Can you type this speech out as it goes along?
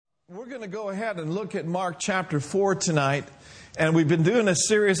We're going to go ahead and look at Mark chapter 4 tonight. And we've been doing a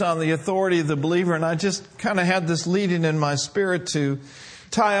series on the authority of the believer. And I just kind of had this leading in my spirit to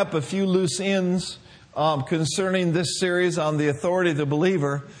tie up a few loose ends concerning this series on the authority of the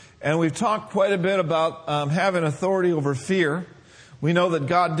believer. And we've talked quite a bit about having authority over fear. We know that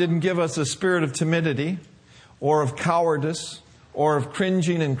God didn't give us a spirit of timidity or of cowardice or of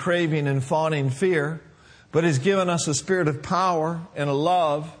cringing and craving and fawning fear, but He's given us a spirit of power and a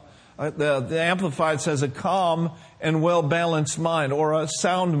love. The Amplified says a calm and well-balanced mind, or a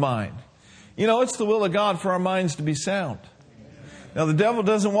sound mind. You know, it's the will of God for our minds to be sound. Now, the devil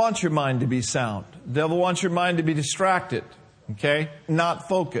doesn't want your mind to be sound. The devil wants your mind to be distracted, okay? Not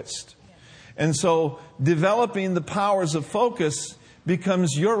focused. And so, developing the powers of focus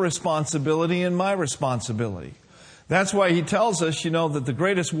becomes your responsibility and my responsibility. That's why he tells us, that the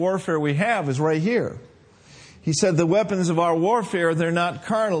greatest warfare we have is right here. He said the weapons of our warfare, they're not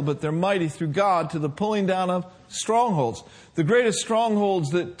carnal, but they're mighty through God to the pulling down of strongholds. The greatest strongholds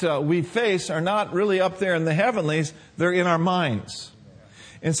that we face are not really up there in the heavenlies, they're in our minds.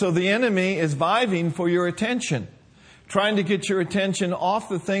 And so the enemy is vying for your attention, trying to get your attention off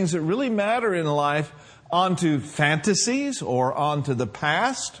the things that really matter in life onto fantasies or onto the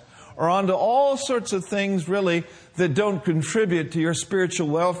past or onto all sorts of things really that don't contribute to your spiritual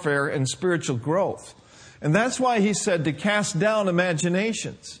welfare and spiritual growth. And that's why he said to cast down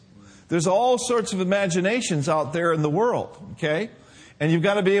imaginations. There's all sorts of imaginations out there in the world, okay? And you've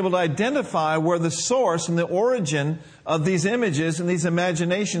got to be able to identify where the source and the origin of these images and these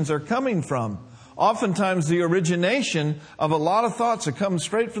imaginations are coming from. Oftentimes the origination of a lot of thoughts are coming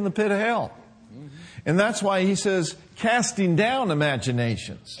straight from the pit of hell. And that's why he says casting down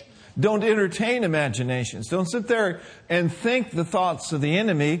imaginations. Don't entertain imaginations. Don't sit there and think the thoughts of the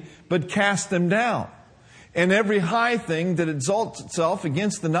enemy, but cast them down. And every high thing that exalts itself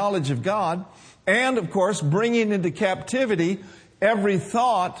against the knowledge of God, and of course bringing into captivity every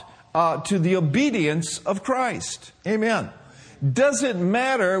thought to the obedience of Christ. Amen. Does it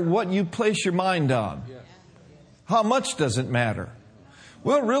matter what you place your mind on? How much does it matter?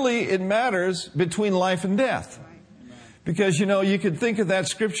 Well, really, it matters between life and death. Because, you could think of that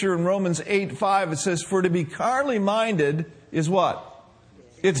scripture in Romans 8:5. It says, for to be carnally minded is what?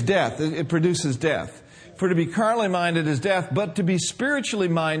 It's death. It produces death. For to be carnally minded is death, but to be spiritually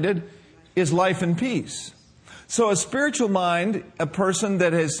minded is life and peace. So a spiritual mind, a person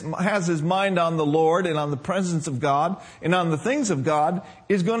that has his mind on the Lord and on the presence of God and on the things of God,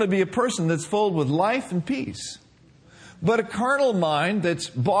 is going to be a person that's filled with life and peace. But a carnal mind that's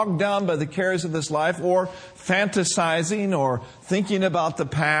bogged down by the cares of this life, or fantasizing or thinking about the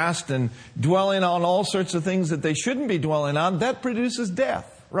past and dwelling on all sorts of things that they shouldn't be dwelling on, that produces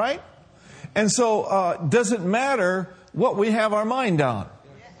death, right? And so, does it matter what we have our mind on?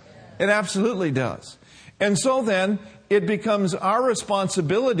 It absolutely does. And so then, it becomes our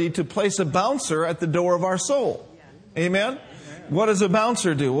responsibility to place a bouncer at the door of our soul. Amen? What does a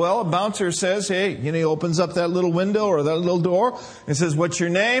bouncer do? Well, a bouncer says, hey, he opens up that little window or that little door and says, what's your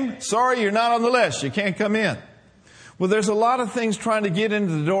name? Sorry, you're not on the list. You can't come in. Well, there's a lot of things trying to get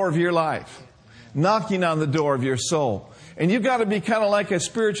into the door of your life, knocking on the door of your soul. And you've got to be kind of like a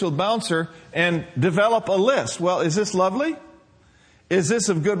spiritual bouncer and develop a list. Well, is this lovely? Is this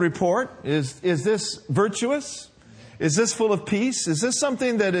of good report? Is this virtuous? Is this full of peace? Is this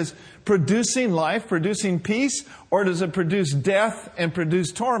something that is producing life, producing peace? Or does it produce death and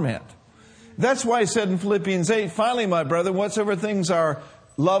produce torment? That's why he said in Philippians 8, finally, my brother, whatsoever things are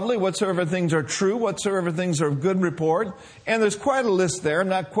lovely, whatsoever things are true, whatsoever things are of good report. And there's quite a list there. I'm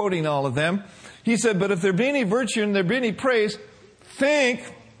not quoting all of them. He said, but if there be any virtue and there be any praise, think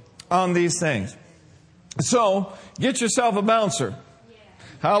on these things. So, get yourself a bouncer.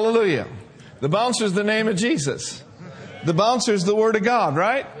 Hallelujah. The bouncer is the name of Jesus. The bouncer is the Word of God,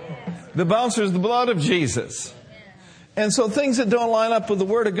 right? The bouncer is the blood of Jesus. And so things that don't line up with the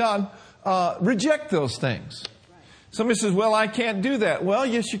Word of God, reject those things. Somebody says, well, I can't do that. Well,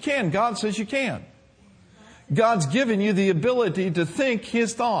 yes, you can. God says you can. God's given you the ability to think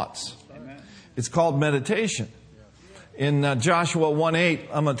His thoughts. It's called meditation. In Joshua 1:8,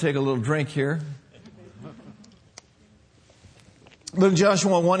 I'm going to take a little drink here. But in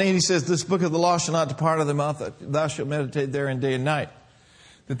Joshua 1:8, he says, this book of the law shall not depart out of the mouth, thou shalt meditate therein day and night,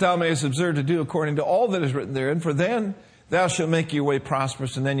 that thou mayest observe to do according to all that is written therein, for then thou shalt make your way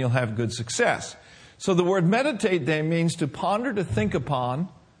prosperous, and then you'll have good success. So the word meditate there means to ponder, to think upon,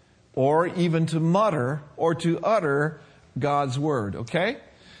 or even to mutter, or to utter God's word, okay?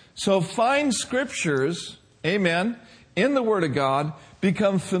 So find scriptures, amen, in the Word of God,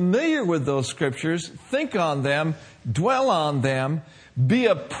 become familiar with those scriptures, think on them, dwell on them, Be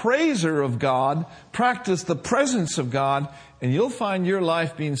a praiser of God. Practice the presence of God. And you'll find your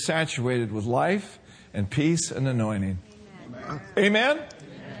life being saturated with life and peace and anointing. Amen? Amen?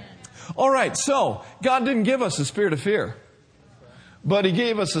 All right, so God didn't give us a spirit of fear. But He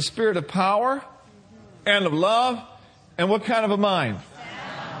gave us a spirit of power and of love. And what kind of a mind?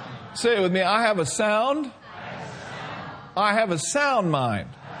 Sound. Say it with me. I have a sound. I have a sound mind.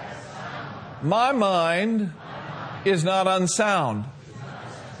 My mind is not unsound.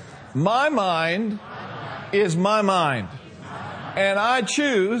 My mind is my mind. And I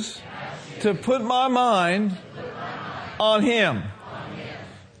choose to put my mind on Him.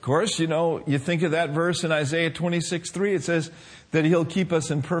 Of course, you think of that verse in Isaiah 26:3. It says that He'll keep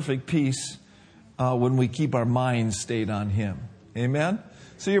us in perfect peace when we keep our minds stayed on Him. Amen?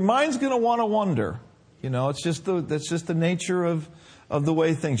 So your mind's going to want to wander. That's just the nature of the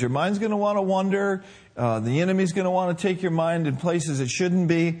way things. Your mind's going to want to wander. The enemy's going to want to take your mind in places it shouldn't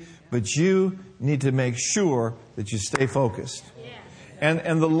be. But you need to make sure that you stay focused.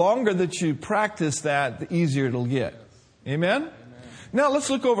 And the longer that you practice that, the easier it'll get. Amen? Now let's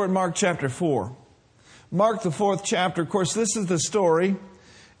look over at Mark chapter 4. Mark, the 4th chapter. Of course, this is the story,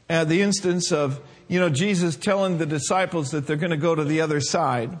 the instance of, Jesus telling the disciples that they're going to go to the other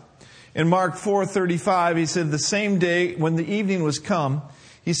side. In Mark 4:35, He said, the same day when the evening was come,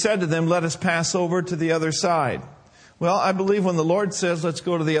 He said to them, let us pass over to the other side. Well, I believe when the Lord says, let's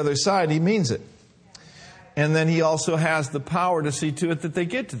go to the other side, He means it. And then He also has the power to see to it that they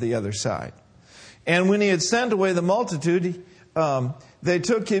get to the other side. And when He had sent away the multitude, they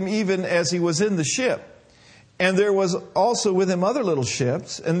took Him even as He was in the ship. And there was also with Him other little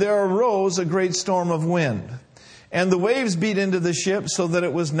ships, and there arose a great storm of wind. And the waves beat into the ship so that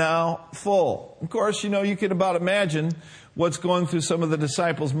it was now full. Of course, you can about imagine what's going through some of the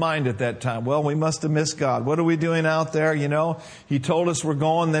disciples' mind at that time. Well, we must have missed God. What are we doing out there? He told us we're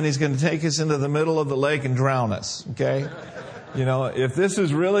going, then He's going to take us into the middle of the lake and drown us. Okay? If this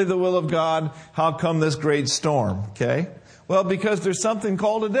is really the will of God, how come this great storm? Okay? Well, because there's something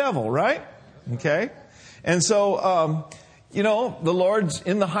called a devil, right? Okay? And so, the Lord's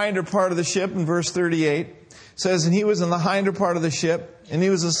in the hinder part of the ship in verse 38. Says, and He was in the hinder part of the ship, and He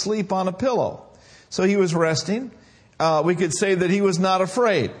was asleep on a pillow. So He was resting. We could say that He was not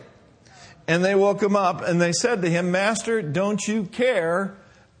afraid. And they woke Him up, and they said to Him, Master, don't you care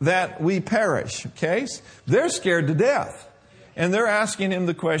that we perish? Okay? They're scared to death. And they're asking Him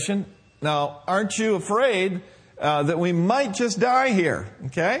the question, now, aren't you afraid that we might just die here?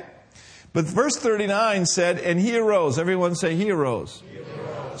 Okay? But verse 39 said, and He arose. Everyone say, He arose. He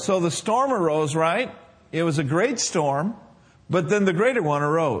arose. So the storm arose, right? It was a great storm, but then the greater one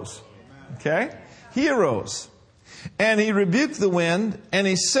arose. Okay? He arose. And He rebuked the wind, and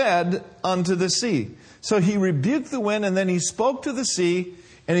He said unto the sea. So He rebuked the wind, and then He spoke to the sea,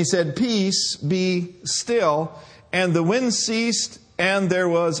 and He said, peace, be still. And the wind ceased, and there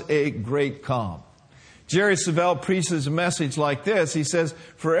was a great calm. Jerry Savelle preaches a message like this. He says,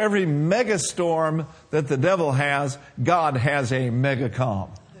 for every mega storm that the devil has, God has a mega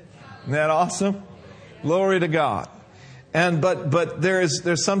calm. Isn't that awesome? Glory to God. But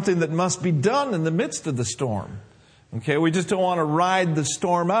there's something that must be done in the midst of the storm. Okay, we just don't want to ride the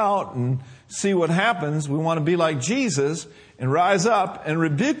storm out and see what happens. We want to be like Jesus and rise up and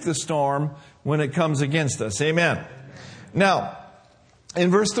rebuke the storm when it comes against us. Amen. Now,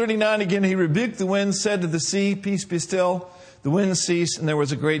 in verse 39 again, He rebuked the wind, said to the sea, peace be still. The wind ceased, and there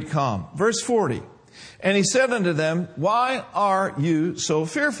was a great calm. Verse 40. And He said unto them, why are you so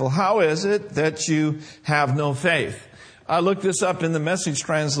fearful? How is it that you have no faith? I looked this up in the Message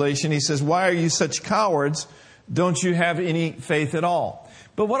translation. He says, why are you such cowards? Don't you have any faith at all?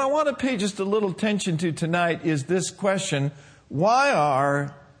 But what I want to pay just a little attention to tonight is this question, why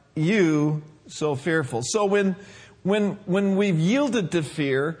are you so fearful? So when we've yielded to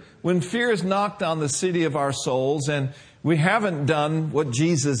fear, when fear has knocked on the city of our souls and we haven't done what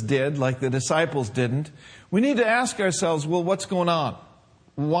Jesus did, like the disciples didn't, we need to ask ourselves, well, what's going on?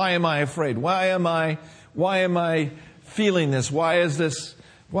 Why am I afraid? Why am I feeling this? Why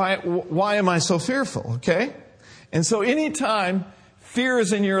am I so fearful? Okay? And so anytime fear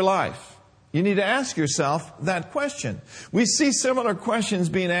is in your life, you need to ask yourself that question. We see similar questions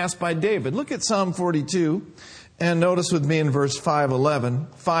being asked by David. Look at Psalm 42 and notice with me in verse 5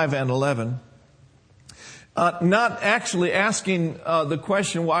 and 11. Not actually asking the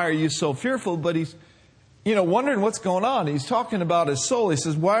question, why are you so fearful? But he's, wondering what's going on. He's talking about his soul. He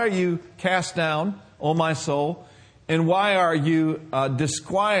says, why are you cast down, O my soul? And why are you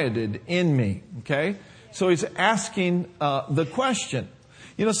disquieted in me? Okay? So he's asking the question.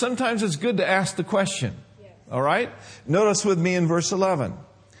 Sometimes it's good to ask the question. All right? Notice with me in verse 11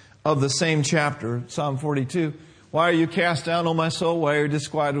 of the same chapter, Psalm 42. Why are you cast down, O my soul? Why are you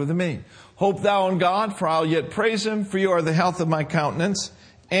disquieted within me? Hope thou in God, for I'll yet praise Him, for you are the health of my countenance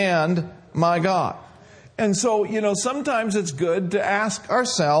and my God. And so, sometimes it's good to ask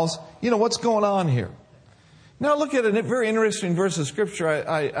ourselves, what's going on here? Now look at a very interesting verse of Scripture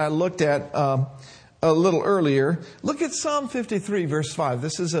I looked at a little earlier. Look at Psalm 53, verse 5.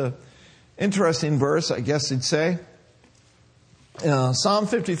 This is an interesting verse, I guess you'd say. Psalm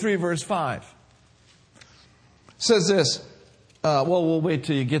 53, verse 5 says this. We'll wait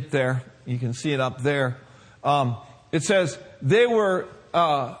till you get there. You can see it up there. It says, there were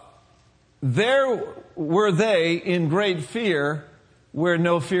they in great fear where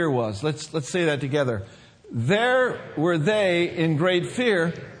no fear was. Let's say that together. There were they in great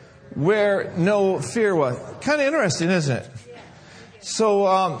fear where no fear was. Kind of interesting, isn't it?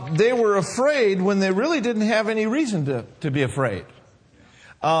 So they were afraid when they really didn't have any reason to be afraid.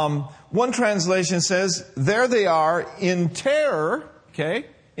 One translation says, there they are in terror, okay?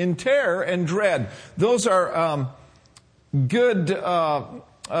 In terror and dread. Those are good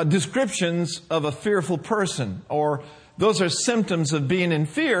descriptions of a fearful person, or those are symptoms of being in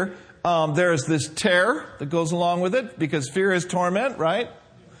fear. There's this terror that goes along with it, because fear is torment, right?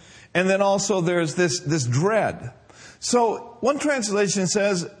 And then also there's this dread. So one translation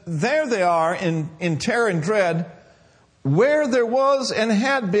says, there they are in terror and dread, where there was and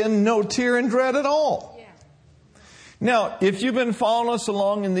had been no tear and dread at all. Yeah. Now, if you've been following us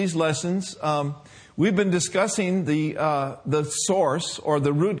along in these lessons, we've been discussing the source or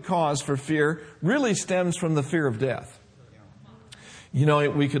the root cause for fear really stems from the fear of death.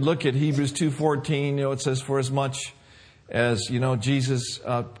 We could look at Hebrews 2:14. It says, for as much as, Jesus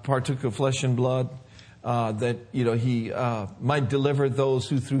partook of flesh and blood, that, He might deliver those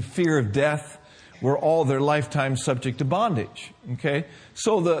who through fear of death were all their lifetime subject to bondage. Okay?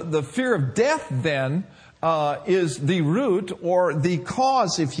 So the fear of death then is the root or the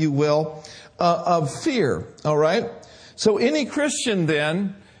cause, if you will, of fear. All right? So any Christian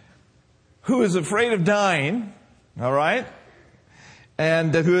then who is afraid of dying, all right,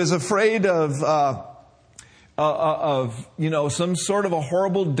 and who is afraid of some sort of a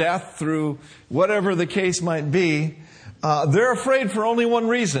horrible death through whatever the case might be, they're afraid for only one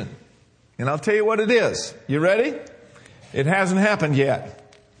reason. And I'll tell you what it is. You ready? It hasn't happened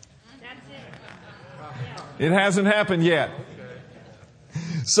yet. It hasn't happened yet.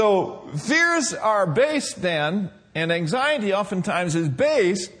 So fears are based then, and anxiety oftentimes is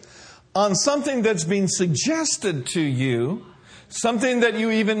based on something that's been suggested to you, something that you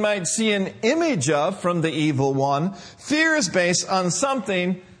even might see an image of from the evil one. Fear is based on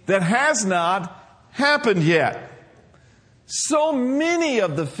something that has not happened yet. So many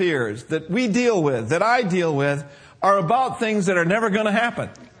of the fears that we deal with, that I deal with, are about things that are never going to happen.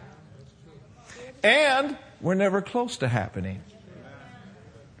 And we're never close to happening.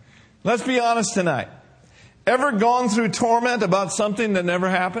 Let's be honest tonight. Ever gone through torment about something that never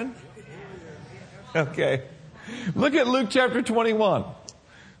happened? Okay. Look at Luke chapter 21.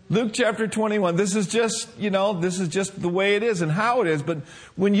 Luke chapter 21. This is just the way it is and how it is. But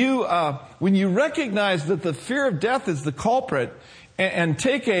when you recognize that the fear of death is the culprit and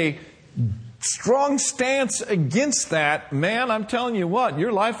take a strong stance against that, man, I'm telling you what,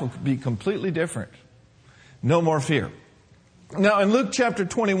 your life will be completely different. No more fear. Now in Luke chapter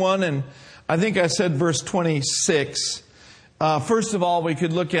 21, and I think I said verse 26, first of all, we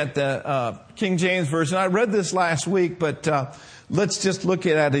could look at the King James Version. I read this last week, but let's just look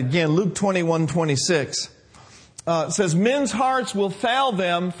at it again. Luke 21:26. It says, men's hearts will fail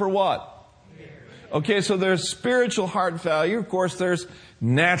them for what? Okay, so there's spiritual heart failure. Of course, there's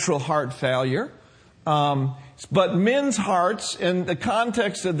natural heart failure. But men's hearts, in the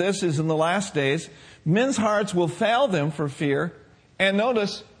context of this is in the last days, men's hearts will fail them for fear. And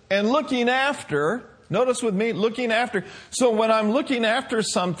notice, and looking after, notice with me, looking after. So when I'm looking after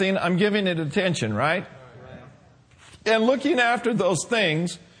something, I'm giving it attention, right? And looking after those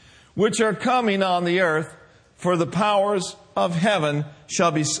things which are coming on the earth, for the powers of heaven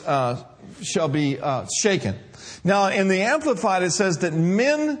shall be shaken. Now, in the Amplified, it says that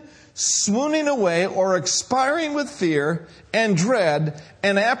men swooning away or expiring with fear and dread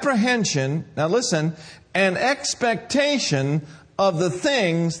and apprehension, now listen, and expectation of the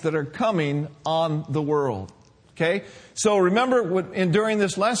things that are coming on the world. Okay? So remember, during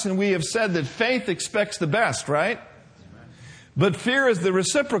this lesson, we have said that faith expects the best, right? But fear is the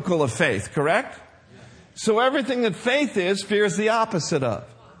reciprocal of faith, correct? So everything that faith is, fear is the opposite of.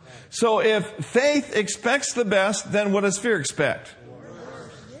 So if faith expects the best, then what does fear expect?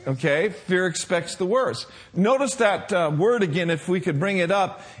 Okay? Fear expects the worst. Notice that word again, if we could bring it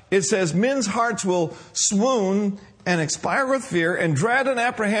up. It says, men's hearts will swoon and expire with fear and dread and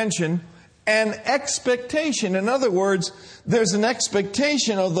apprehension and expectation. In other words, there's an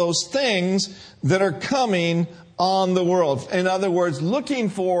expectation of those things that are coming on the world. In other words, looking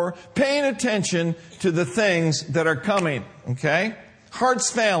for, paying attention to the things that are coming. Okay?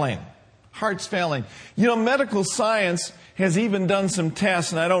 Hearts failing. Hearts failing. You know, medical science has even done some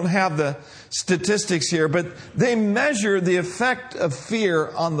tests, and I don't have the statistics here, but they measure the effect of fear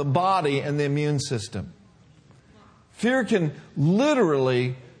on the body and the immune system. Fear can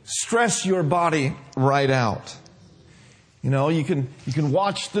literally stress your body right out. You know, you can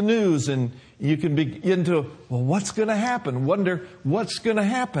watch the news and you can begin to, well, what's going to happen? Wonder what's going to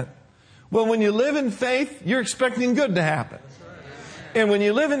happen. Well, when you live in faith, you're expecting good to happen. And when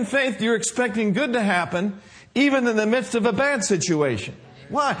you live in faith, you're expecting good to happen, even in the midst of a bad situation.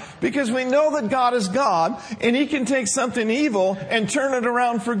 Why? Because we know that God is God, and He can take something evil and turn it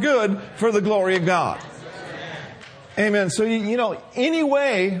around for good for the glory of God. Amen. So, you know, any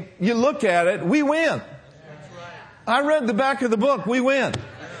way you look at it, we win. I read the back of the book, we win.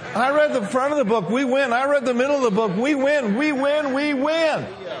 I read the front of the book, we win. I read the middle of the book, we win, we win, we win.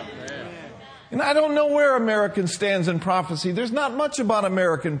 And I don't know where American stands in prophecy. There's not much about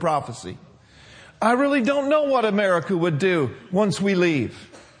American prophecy. I really don't know what America would do once we leave.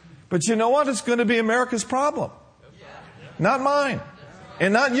 But you know what? It's going to be America's problem. Not mine.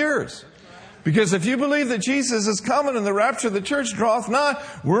 And not yours. Because if you believe that Jesus is coming and the rapture of the church draweth nigh,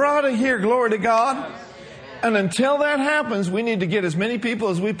 we're out of here, glory to God. And until that happens, we need to get as many people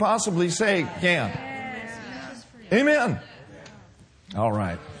as we possibly can. Amen. All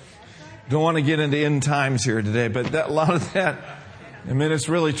right. Don't want to get into end times here today, but a lot of that, I mean, it's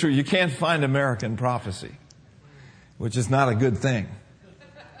really true. You can't find American prophecy, which is not a good thing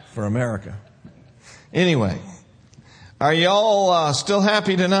for America. Anyway, are you all still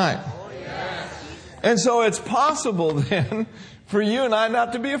happy tonight? And so it's possible then for you and I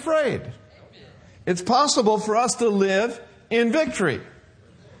not to be afraid. It's possible for us to live in victory,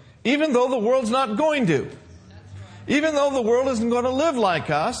 even though the world's not going to. Even though the world isn't going to live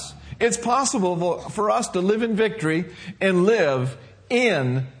like us, it's possible for us to live in victory and live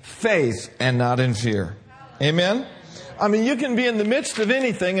in faith and not in fear. Amen? I mean, you can be in the midst of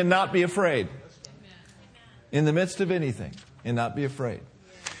anything and not be afraid. In the midst of anything and not be afraid.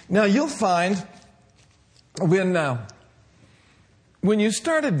 Now, you'll find when you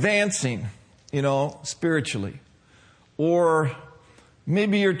start advancing, you know, spiritually, or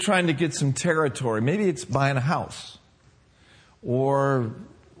maybe you're trying to get some territory. Maybe it's buying a house. Or,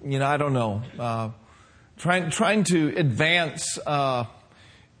 you know, I don't know, trying to advance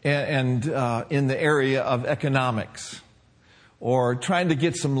and in the area of economics, or trying to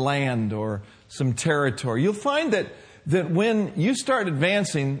get some land or some territory. You'll find that when you start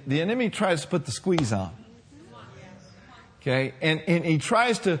advancing, the enemy tries to put the squeeze on. Okay? And he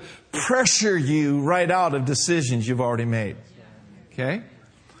tries to pressure you right out of decisions you've already made. Okay?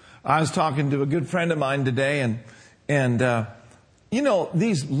 I was talking to a good friend of mine today, and you know,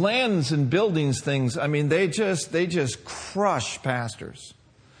 these lands and buildings things, I mean, they just crush pastors.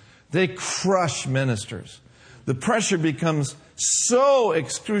 They crush ministers. The pressure becomes so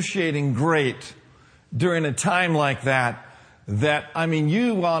excruciating great during a time like that, I mean,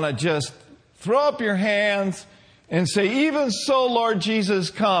 you want to just throw up your hands and say, even so, Lord Jesus,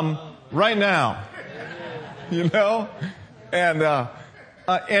 come right now. You know? And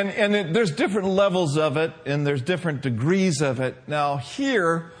there's different levels of it, and there's different degrees of it. Now,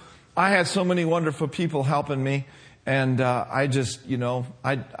 here, I had so many wonderful people helping me, and I just,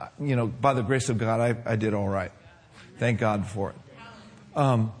 by the grace of God, I did all right. Thank God for it.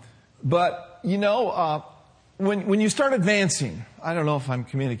 But, when you start advancing, I don't know if I'm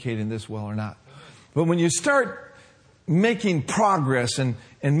communicating this well or not, but when you start making progress and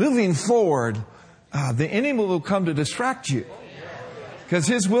moving forward, the enemy will come to distract you. Because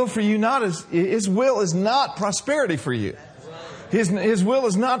his will for you his will is not prosperity for you. His will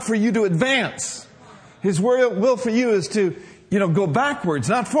is not for you to advance. His will for you is to, go backwards,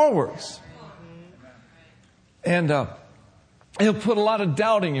 not forwards. And he'll put a lot of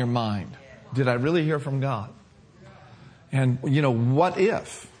doubt in your mind. Did I really hear from God? And, what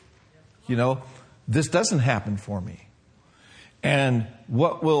if, this doesn't happen for me? And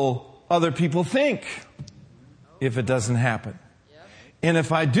what will other people think if it doesn't happen? And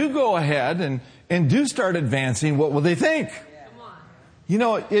if I do go ahead and do start advancing, what will they think?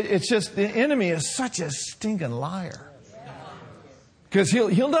 It's just the enemy is such a stinking liar. Because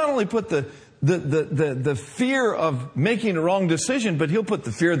he'll not only put the the fear of making a wrong decision, but He'll put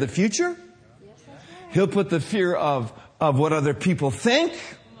the fear of the future. He'll put the fear of what other people think.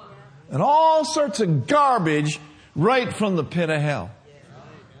 And all sorts of garbage right from the pit of hell.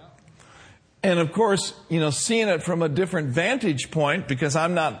 And of course, seeing it from a different vantage point, because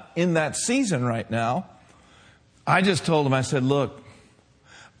I'm not in that season right now, I just told him, I said, look,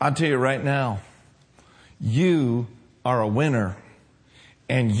 I'll tell you right now, you are a winner,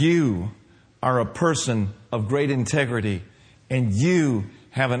 and you are a person of great integrity, and you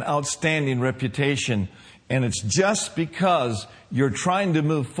have an outstanding reputation, and it's just because you're trying to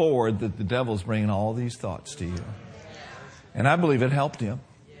move forward that the devil's bringing all these thoughts to you. And I believe it helped him.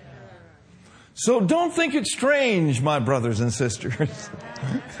 So don't think it's strange, my brothers and sisters,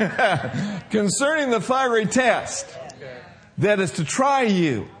 concerning the fiery test that is to try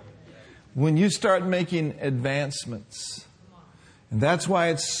you when you start making advancements. And that's why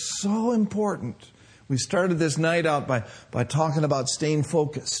it's so important. We started this night out by talking about staying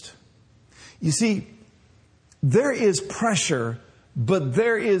focused. You see, there is pressure, but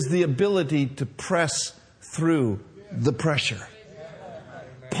there is the ability to press through the pressure.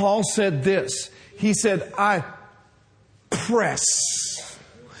 Paul said this. He said, I press.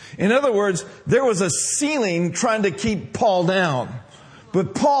 In other words, there was a ceiling trying to keep Paul down.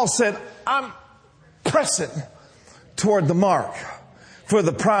 But Paul said, I'm pressing toward the mark for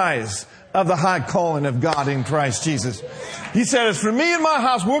the prize of the high calling of God in Christ Jesus. He said, as for me and my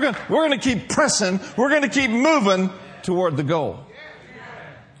house, we're going to keep pressing. We're going to keep moving toward the goal.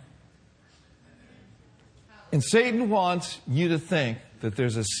 And Satan wants you to think that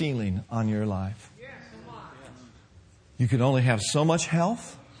there's a ceiling on your life. You can only have so much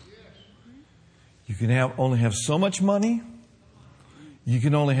health. You can only have so much money. You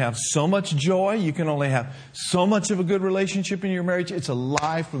can only have so much joy. You can only have so much of a good relationship in your marriage. It's a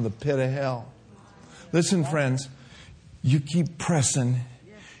lie from the pit of hell. Listen, friends, you keep pressing.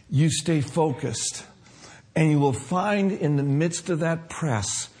 You stay focused. And you will find in the midst of that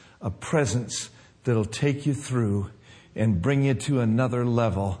press a presence that'll take you through and bring you to another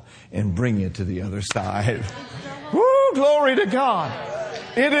level and bring you to the other side. Woo, glory to God.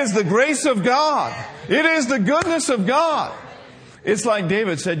 It is the grace of God. It is the goodness of God. It's like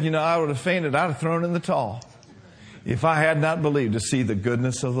David said, I would have fainted. I'd have thrown in the towel if I had not believed to see the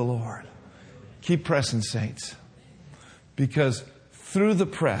goodness of the Lord. Keep pressing, saints. Because through the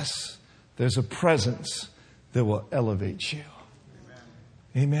press, there's a presence that will elevate you.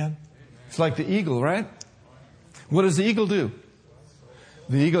 Amen. It's like the eagle, right? What does the eagle do?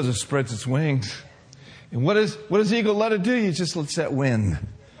 The eagle just spreads its wings. And what does the eagle let it do? He just lets that wind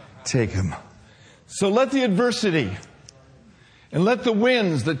take him. So let the adversity and let the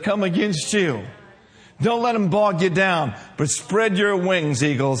winds that come against you, don't let them bog you down, but spread your wings,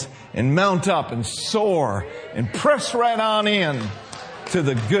 eagles, and mount up and soar and press right on in to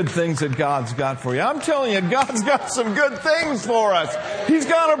the good things that God's got for you. I'm telling you, God's got some good things for us. He's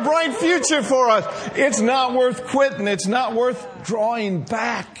got a bright future for us. It's not worth quitting. It's not worth drawing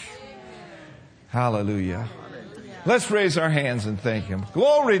back. Hallelujah. Let's raise our hands and thank Him.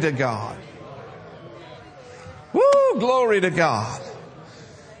 Glory to God. Woo! Glory to God.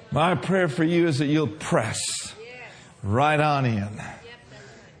 My prayer for you is that you'll press right on in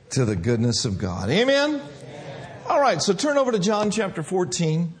to the goodness of God. Amen? All right, so turn over to John chapter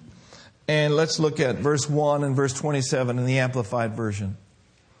 14 and let's look at verse 1 and verse 27 in the Amplified Version.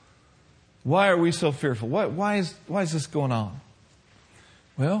 Why are we so fearful? Why is this going on?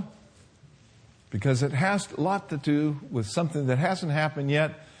 Well, because it has a lot to do with something that hasn't happened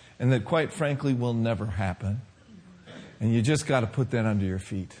yet and that quite frankly will never happen. And you just got to put that under your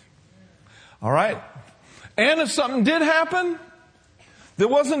feet. All right? And if something did happen that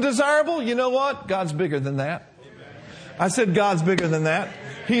wasn't desirable, you know what? God's bigger than that. I said God's bigger than that.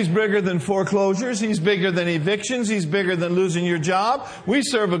 He's bigger than foreclosures. He's bigger than evictions. He's bigger than losing your job. We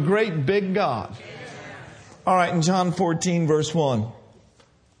serve a great big God. All right, in John 14, verse 1.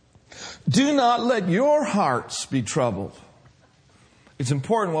 Do not let your hearts be troubled. It's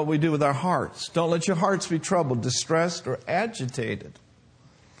important what we do with our hearts. Don't let your hearts be troubled, distressed, or agitated.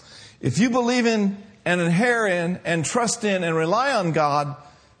 If you believe in and adhere in and trust in and rely on God,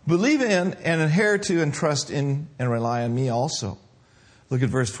 believe in and adhere to and trust in and rely on me also. Look at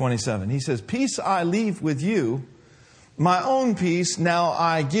verse 27. He says, peace I leave with you. My own peace now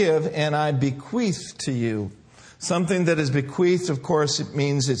I give and I bequeath to you. Something that is bequeathed, of course, it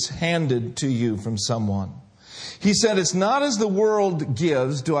means it's handed to you from someone. He said, it's not as the world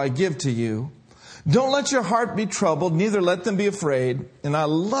gives do I give to you. Don't let your heart be troubled, neither let them be afraid. And I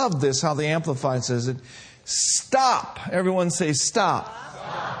love this, how the Amplified says it. Stop. Everyone say stop.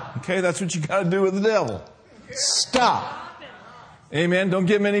 Stop. Okay, that's what you got to do with the devil. Stop. Amen. Don't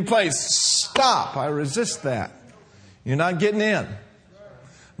give him any place. Stop. I resist that. You're not getting in. I'm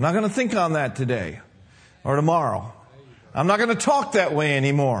not going to think on that today or tomorrow. I'm not going to talk that way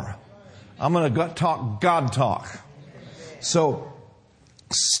anymore. I'm going to talk God talk. So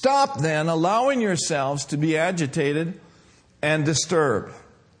stop then allowing yourselves to be agitated and disturbed.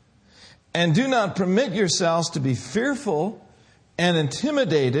 And do not permit yourselves to be fearful and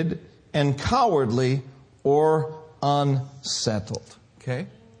intimidated and cowardly or unsettled. Okay?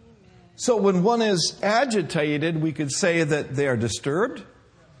 So when one is agitated, we could say that they are disturbed,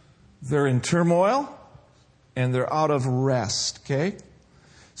 they're in turmoil, and they're out of rest. Okay?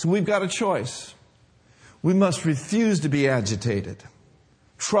 So we've got a choice. We must refuse to be agitated,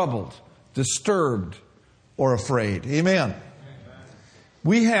 troubled, disturbed, or afraid. Amen.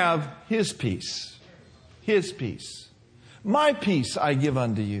 We have His peace. His peace. My peace I give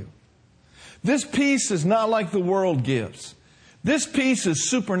unto you. This peace is not like the world gives. This peace is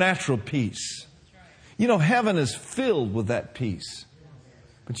supernatural peace. You know, heaven is filled with that peace.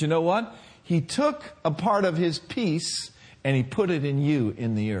 But you know what? He took a part of His peace and He put it in you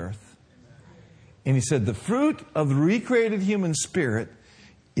in the earth. And He said, the fruit of the recreated human spirit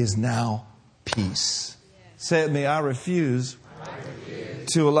is now peace. Say it with me, I refuse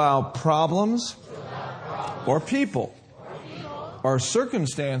to allow problems or people or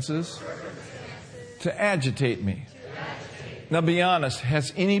circumstances to agitate me. Now be honest,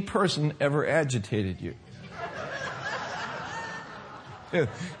 has any person ever agitated you?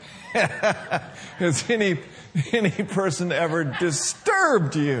 Has any person ever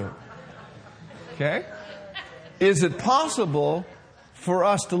disturbed you? Okay? Is it possible for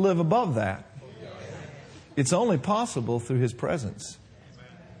us to live above that? It's only possible through His presence.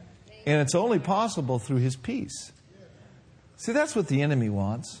 And it's only possible through His peace. See, that's what the enemy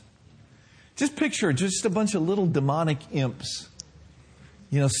wants. Just picture just a bunch of little demonic imps,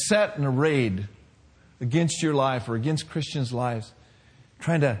 set and arrayed against your life or against Christians' lives,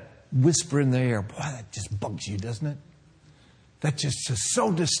 trying to whisper in the air. Boy, that just bugs you, doesn't it? That just is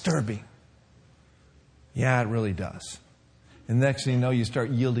so disturbing. Yeah, it really does. And next thing you know, you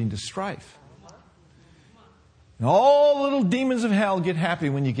start yielding to strife. And all the little demons of hell get happy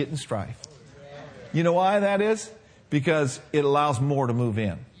when you get in strife. You know why that is? Because it allows more to move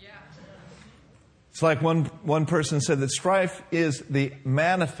in. It's like one person said that strife is the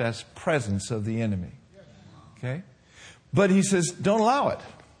manifest presence of the enemy. Okay? But he says, don't allow it.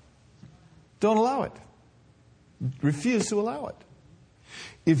 Don't allow it. Refuse to allow it.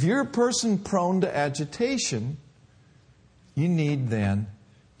 If you're a person prone to agitation, you need then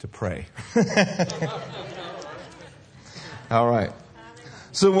to pray. All right.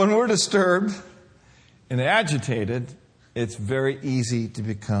 So when we're disturbed and agitated, it's very easy to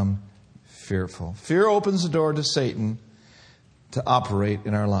become fearful. Fear opens the door to Satan to operate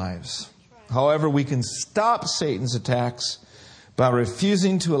in our lives. However, we can stop Satan's attacks by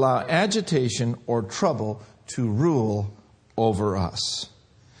refusing to allow agitation or trouble to rule over us.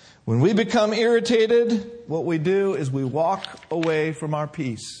 When we become irritated, what we do is we walk away from our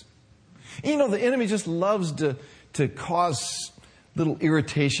peace. You know, the enemy just loves to cause little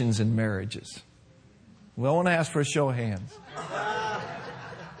irritations in marriages. Well, I want to ask for a show of hands.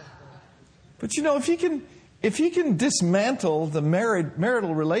 But you know, if he can dismantle the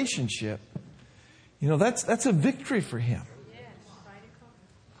marital relationship, that's a victory for him.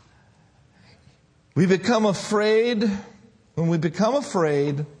 We become afraid. When we become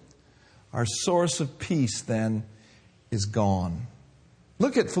afraid, our source of peace then is gone.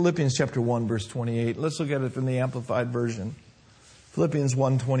 Look at Philippians chapter 1, verse 28. Let's look at it from the Amplified Version. Philippians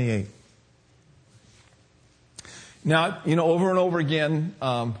 1:28. Now, over and over again,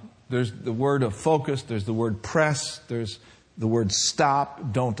 there's the word of focus, there's the word press, there's the word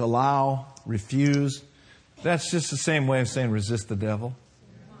stop, don't allow, refuse. That's just the same way of saying resist the devil,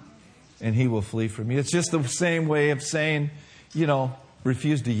 and he will flee from you. It's just the same way of saying,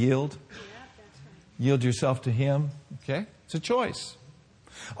 refuse to yield. Yield yourself to Him. Okay? It's a choice.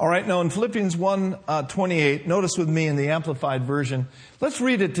 All right, now in Philippians 1:28, notice with me in the Amplified Version. Let's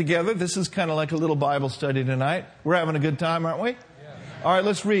read it together. This is kind of like a little Bible study tonight. We're having a good time, aren't we? Yeah. All right,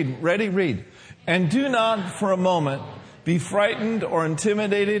 let's read. Ready? Read. And do not for a moment be frightened or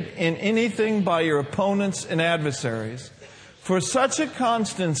intimidated in anything by your opponents and adversaries. For such a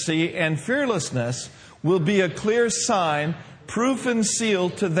constancy and fearlessness will be a clear sign, proof and seal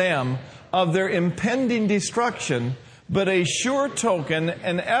to them of their impending destruction, but a sure token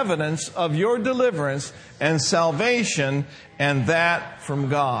and evidence of your deliverance and salvation, and that from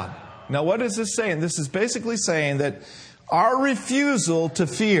God. Now, what is this saying? This is basically saying that Our refusal to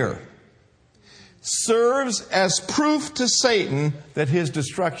fear serves as proof to Satan that his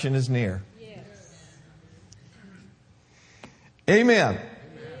destruction is near. Amen.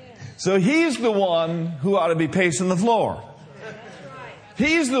 So he's the one who ought to be pacing the floor.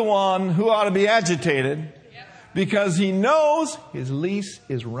 He's the one who ought to be agitated because he knows his lease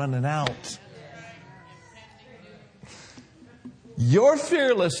is running out. Your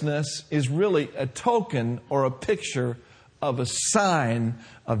fearlessness is really a token or a picture of a sign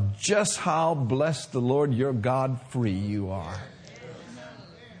of just how blessed the Lord your God free you are.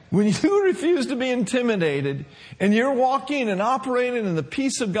 When you refuse to be intimidated and you're walking and operating in the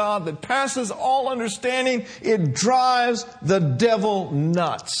peace of God that passes all understanding, it drives the devil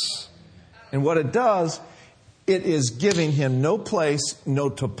nuts. And what it does, it is giving him no place, no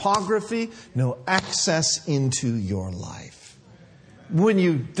topography, no access into your life. When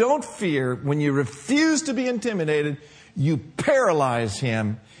you don't fear, when you refuse to be intimidated, you paralyze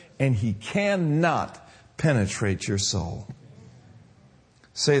him and he cannot penetrate your soul.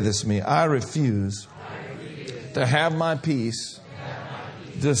 Say this to me. I refuse to have my peace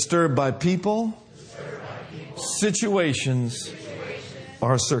disturbed by people, situations,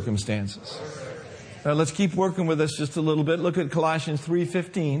 or circumstances. Now let's keep working with this just a little bit. Look at Colossians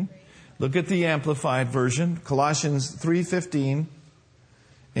 3:15. Look at the Amplified Version. Colossians 3:15.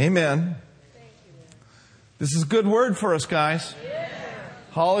 Amen. This is a good word for us, guys.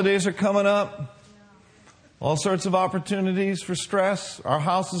 Holidays are coming up. All sorts of opportunities for stress. Our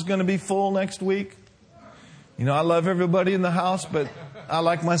house is going to be full next week. You know, I love everybody in the house, but I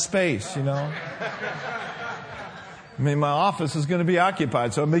like my space, you know. I mean, my office is going to be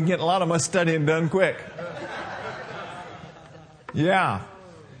occupied, so I've been getting a lot of my studying done quick. Yeah.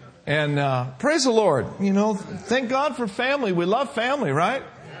 And praise the Lord. You know, thank God for family. We love family, right?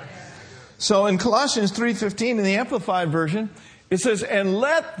 So in Colossians 3:15 in the Amplified Version, it says, and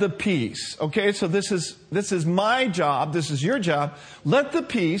let the peace, okay, so this is my job, this is your job. Let the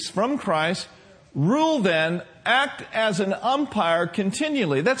peace from Christ rule then, act as an umpire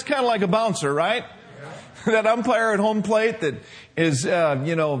continually. That's kind of like a bouncer, right? Yeah. That umpire at home plate that is, at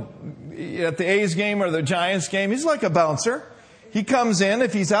the A's game or the Giants game, he's like a bouncer. He comes in,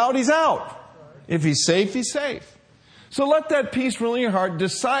 if he's out, he's out. If he's safe, he's safe. So let that peace rule in your heart,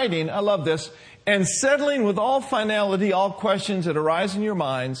 deciding, I love this, and settling with all finality all questions that arise in your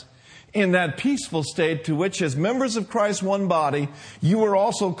minds in that peaceful state to which as members of Christ's one body, you are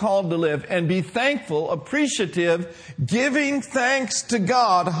also called to live, and be thankful, appreciative, giving thanks to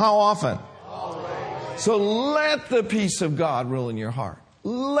God. How often? Always. So let the peace of God rule in your heart.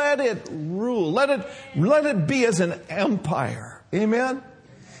 Let it rule. Let it be as an empire. Amen?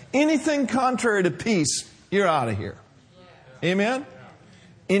 Anything contrary to peace, you're out of here. Amen?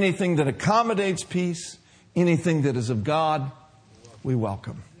 Anything that accommodates peace, anything that is of God, we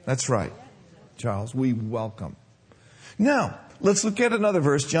welcome. That's right, Charles. We welcome. Now, let's look at another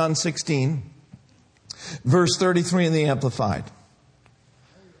verse, John 16, verse 33 in the Amplified.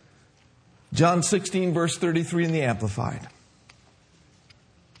 John 16, verse 33 in the Amplified.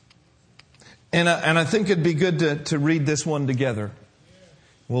 And I think it'd be good to read this one together.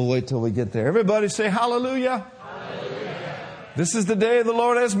 We'll wait till we get there. Everybody say hallelujah. This is the day the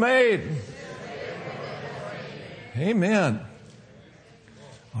Lord has made. Amen.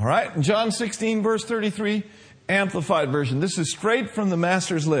 All right. John 16, verse 33, Amplified Version. This is straight from the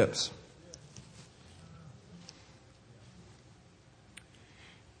Master's lips.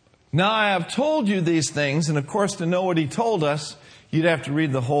 Now I have told you these things, and of course to know what he told us, you'd have to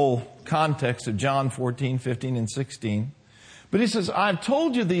read the whole context of John 14, 15, and 16. But he says, I've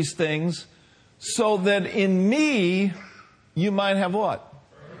told you these things so that in me you might have what?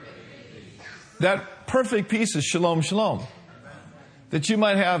 That perfect peace is shalom, shalom. That you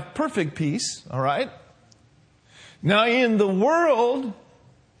might have perfect peace, all right? Now in the world,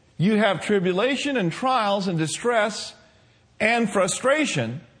 you have tribulation and trials and distress and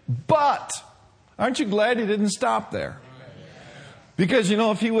frustration. But, aren't you glad he didn't stop there? Because, you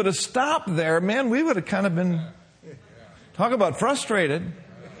know, if he would have stopped there, man, we would have kind of been, talk about frustrated.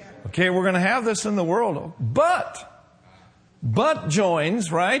 Okay, we're going to have this in the world. But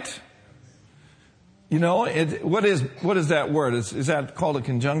joins, right? You know, what is that word? Is that called a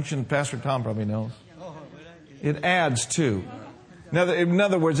conjunction? Pastor Tom probably knows. It adds to. In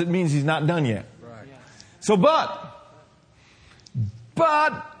other words, it means he's not done yet. So, but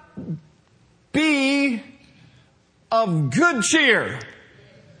be of good cheer.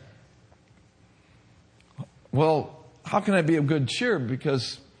 Well, how can I be of good cheer?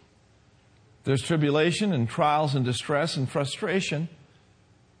 Because there's tribulation and trials and distress and frustration.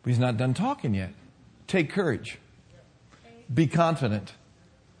 But he's not done talking yet. Take courage. Be confident,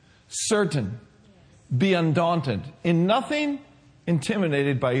 certain, be undaunted, in nothing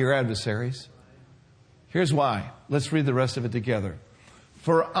intimidated by your adversaries. Here's why. Let's read the rest of it together.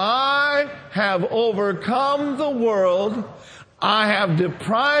 For I have overcome the world. I have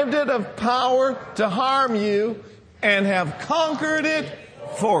deprived it of power to harm you and have conquered it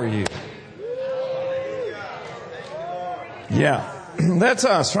for you. Yeah, that's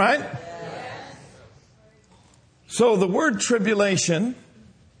us, right? So the word tribulation,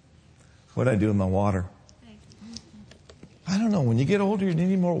 what did I do with my water? I don't know. When you get older, you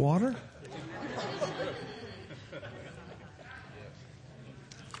need more water?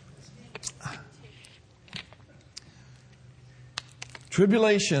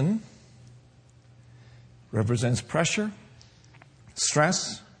 Tribulation represents pressure,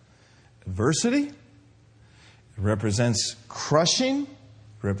 stress, adversity. It represents crushing,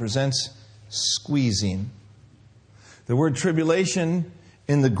 represents squeezing. The word tribulation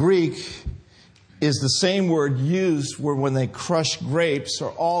in the Greek is the same word used when they crush grapes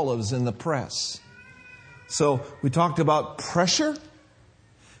or olives in the press. So we talked about pressure.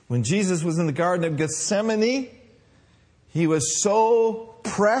 When Jesus was in the Garden of Gethsemane, he was so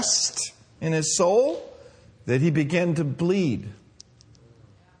pressed in his soul that he began to bleed.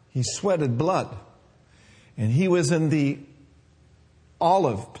 He sweated blood. And he was in the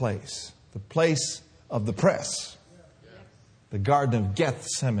olive place, the place of the press. The Garden of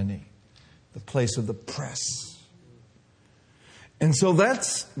Gethsemane, the place of the press. And so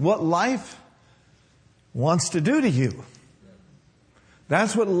that's what life wants to do to you.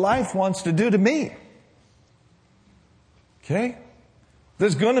 That's what life wants to do to me. Okay?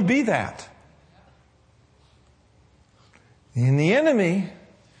 There's going to be that. And the enemy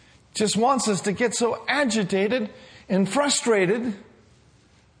just wants us to get so agitated and frustrated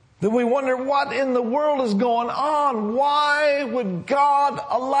that we wonder what in the world is going on. Why would God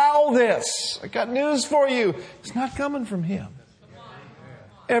allow this? I got news for you. It's not coming from Him.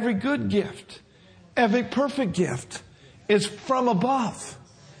 Every good gift, every perfect gift is from above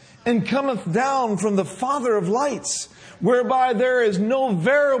and cometh down from the Father of lights, whereby there is no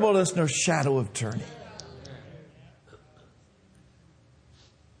variableness nor shadow of turning.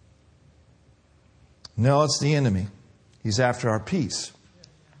 No, it's the enemy. He's after our peace.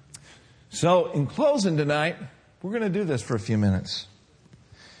 So, in closing tonight, we're going to do this for a few minutes.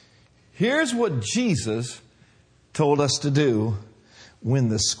 Here's what Jesus told us to do when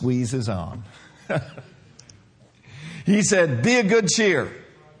the squeeze is on. He said, be of good cheer.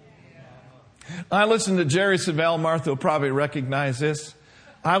 I listened to Jerry Savelle. Martha will probably recognize this.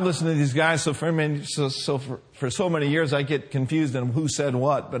 I've listened to these guys for so many years I get confused on who said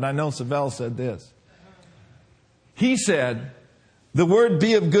what, but I know Savelle said this. He said, the word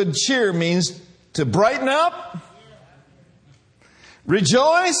be of good cheer means to brighten up,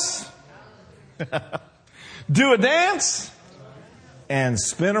 rejoice, do a dance, and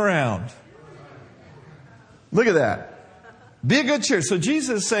spin around. Look at that. Be of good cheer. So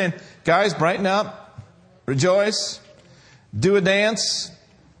Jesus is saying, guys, brighten up, rejoice, do a dance,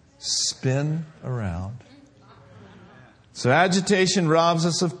 spin around. So agitation robs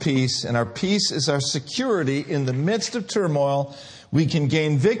us of peace, and our peace is our security in the midst of turmoil. We can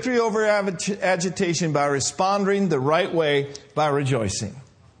gain victory over agitation by responding the right way, by rejoicing.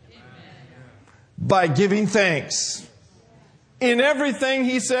 By giving thanks. In everything,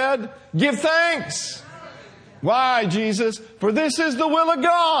 He said, give thanks. Why, Jesus? For this is the will of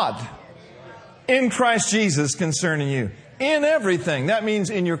God in Christ Jesus concerning you. In everything. That means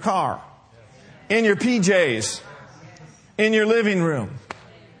in your car, in your PJs, in your living room.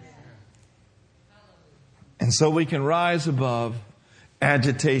 And so we can rise above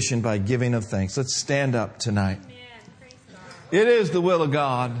agitation by giving of thanks. Let's stand up tonight. It is the will of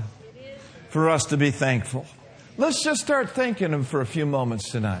God for us to be thankful. Let's just start thanking Him for a few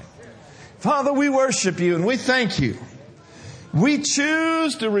moments tonight. Father, we worship You and we thank You. We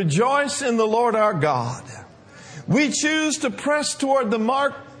choose to rejoice in the Lord our God. We choose to press toward the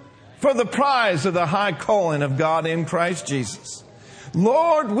mark for the prize of the high calling of God in Christ Jesus.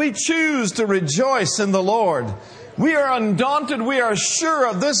 Lord, we choose to rejoice in the Lord. We are undaunted. We are sure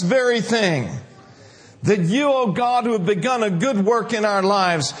of this very thing. That You, O God, who have begun a good work in our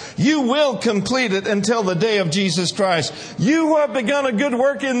lives, You will complete it until the day of Jesus Christ. You who have begun a good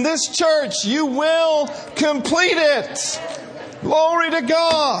work in this church, You will complete it. Glory to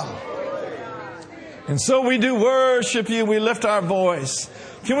God. And so we do worship You. We lift our voice.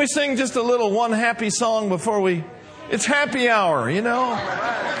 Can we sing just a little one happy song before we... It's happy hour, you know.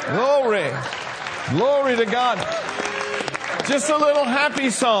 Glory. Glory to God. Just a little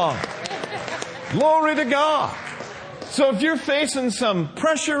happy song. Glory to God. So if you're facing some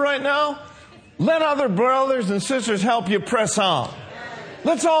pressure right now, let other brothers and sisters help you press on.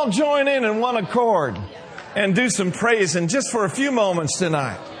 Let's all join in one accord and do some praising just for a few moments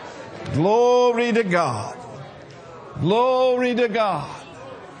tonight. Glory to God. Glory to God.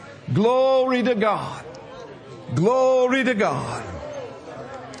 Glory to God. Glory to God.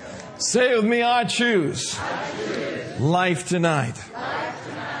 Say with me, I choose life tonight.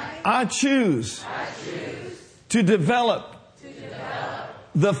 I choose to develop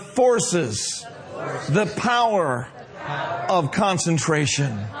the forces, the power of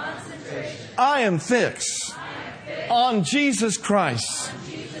concentration. I am fixed on Jesus Christ.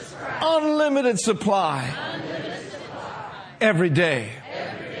 Unlimited supply every day.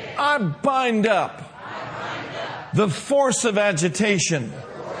 I bind up the force of agitation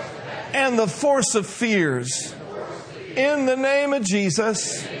and the force of fears. In the name of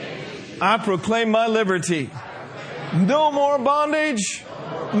Jesus, I proclaim my liberty. No more bondage,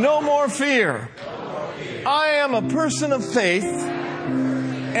 no more fear. I am a person of faith,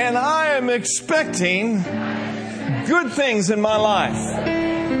 and I am expecting good things in my life.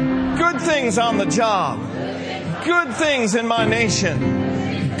 Good things on the job. Good things in my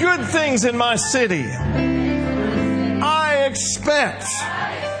nation. Good things in my city. I expect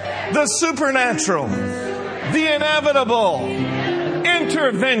the supernatural, the inevitable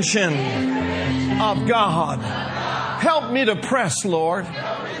intervention of God. Help me to press, Lord.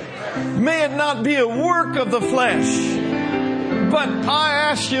 May it not be a work of the flesh, but I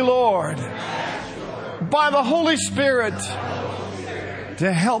ask you, Lord, by the Holy Spirit,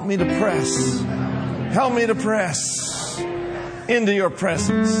 to help me to press. Help me to press into your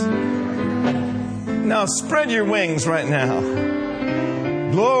presence. Now spread your wings right now.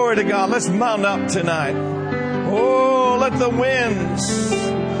 Glory to God. Let's mount up tonight. Oh, let the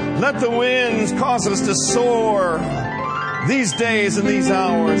winds cause us to soar these days and these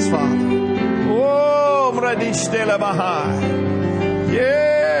hours, Father. Oh,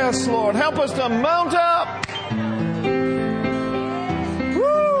 yes, Lord. Help us to mount up.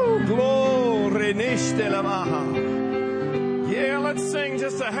 Woo, glory. Yeah, let's sing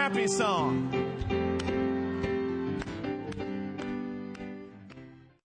just a happy song.